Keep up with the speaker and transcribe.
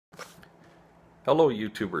Hello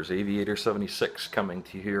YouTubers, Aviator76 coming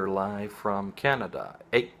to you here live from Canada.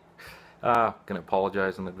 Hey, gonna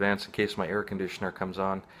apologize in advance in case my air conditioner comes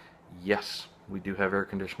on. Yes, we do have air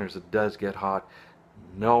conditioners. It does get hot.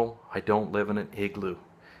 No, I don't live in an igloo.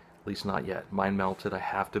 At least not yet. Mine melted. I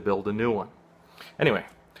have to build a new one. Anyway,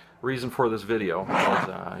 reason for this video is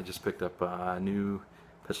I just picked up a new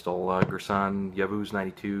pistol, Girsan Yavuz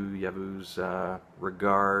 92, Yavuz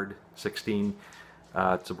Regard 16.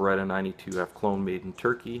 It's a Beretta 92F clone made in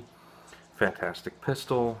Turkey. Fantastic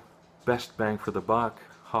pistol. Best bang for the buck.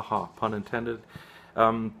 Haha, pun intended.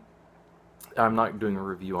 I'm not doing a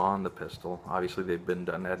review on the pistol. Obviously they've been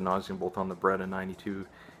done ad nauseum both on the Beretta 92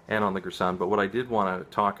 and on the Girsan. But what I did want to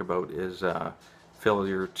talk about is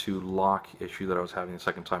failure to lock issue that I was having the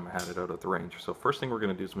second time I had it out at the range. So first thing we're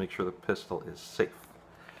going to do is make sure the pistol is safe.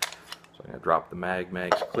 So I'm going to drop the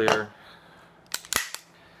mag's clear.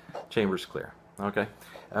 Chamber's clear. Okay.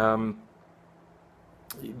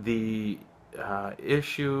 The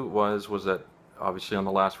issue was that obviously on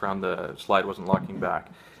the last round the slide wasn't locking back,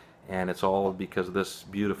 and it's all because of this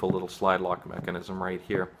beautiful little slide lock mechanism right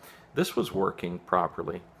here. This was working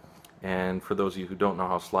properly, and for those of you who don't know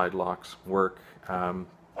how slide locks work,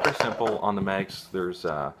 pretty simple. On the mags there's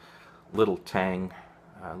a little tang,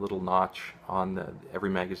 a little notch on every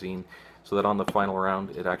magazine, so that on the final round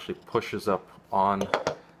it actually pushes up on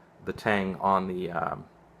the tang on the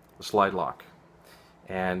slide lock,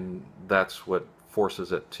 and that's what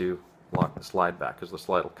forces it to lock the slide back, because the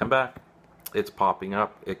slide will come back, it's popping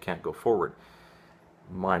up, it can't go forward.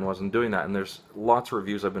 Mine wasn't doing that, and there's lots of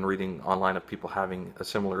reviews I've been reading online of people having a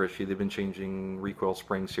similar issue. They've been changing recoil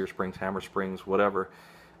springs, sear springs, hammer springs, whatever.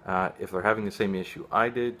 If they're having the same issue I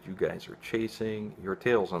did, you guys are chasing your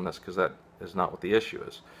tails on this, because that is not what the issue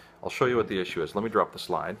is. I'll show you what the issue is. Let me drop the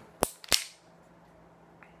slide.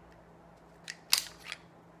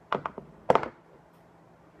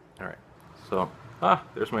 Alright, so,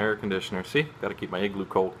 there's my air conditioner. See, got to keep my igloo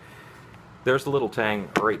cold. There's the little tang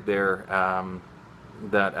right there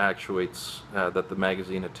that actuates, that the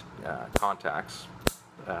magazine contacts.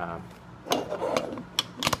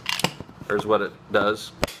 There's what it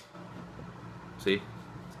does. See,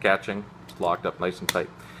 it's catching, it's locked up nice and tight.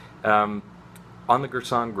 On the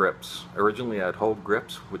Girsan grips, originally I had Hogue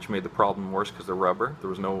grips, which made the problem worse because they're rubber. There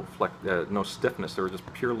was no stiffness, they were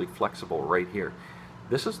just purely flexible right here.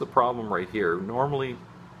 This is the problem right here. Normally,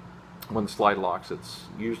 when the slide locks, it's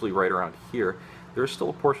usually right around here. There's still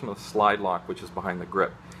a portion of the slide lock which is behind the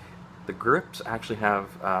grip. The grips actually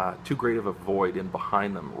have too great of a void in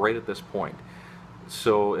behind them, right at this point.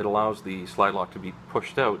 So it allows the slide lock to be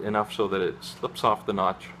pushed out enough so that it slips off the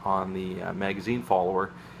notch on the magazine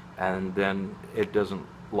follower, and then it doesn't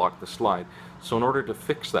lock the slide. So in order to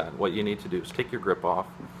fix that, what you need to do is take your grip off,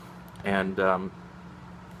 and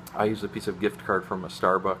I use a piece of gift card from a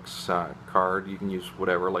Starbucks card. You can use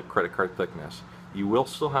whatever, like credit card thickness. You will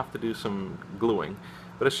still have to do some gluing,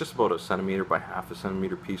 but it's just about a centimeter by half a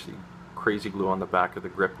centimeter piece of crazy glue on the back of the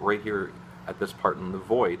grip right here at this part in the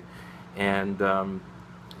void, and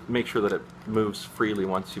make sure that it moves freely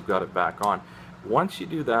once you've got it back on. Once you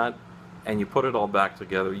do that and you put it all back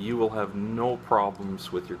together, you will have no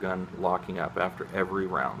problems with your gun locking up after every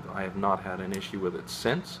round. I have not had an issue with it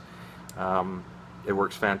since. It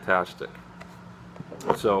works fantastic.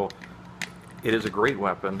 So it is a great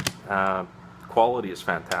weapon. Quality is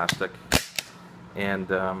fantastic, and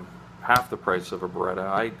half the price of a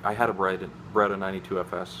Beretta. I had a Beretta 92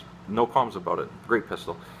 FS. No qualms about it. Great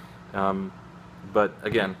pistol. But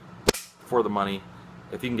again, for the money,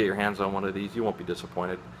 if you can get your hands on one of these, you won't be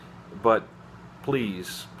disappointed. But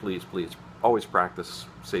please, please, please, always practice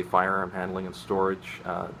safe firearm handling and storage.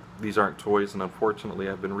 These aren't toys, and unfortunately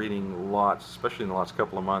I've been reading lots, especially in the last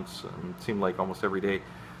couple of months, and it seemed like almost every day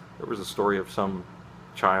there was a story of some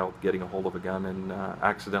child getting a hold of a gun and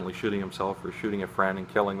accidentally shooting himself or shooting a friend and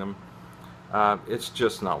killing them. It's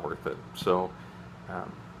just not worth it. So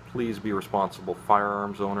please be responsible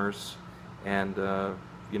firearms owners, and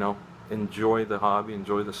you know, enjoy the hobby,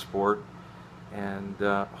 enjoy the sport, and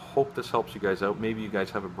hope this helps you guys out. Maybe you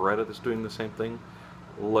guys have a Beretta that's doing the same thing.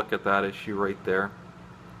 Look at that issue right there.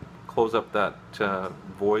 Close up that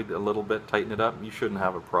void a little bit, tighten it up, you shouldn't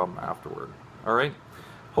have a problem afterward. Alright,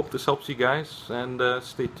 hope this helps you guys, and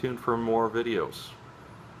stay tuned for more videos.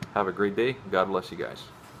 Have a great day. God bless you guys.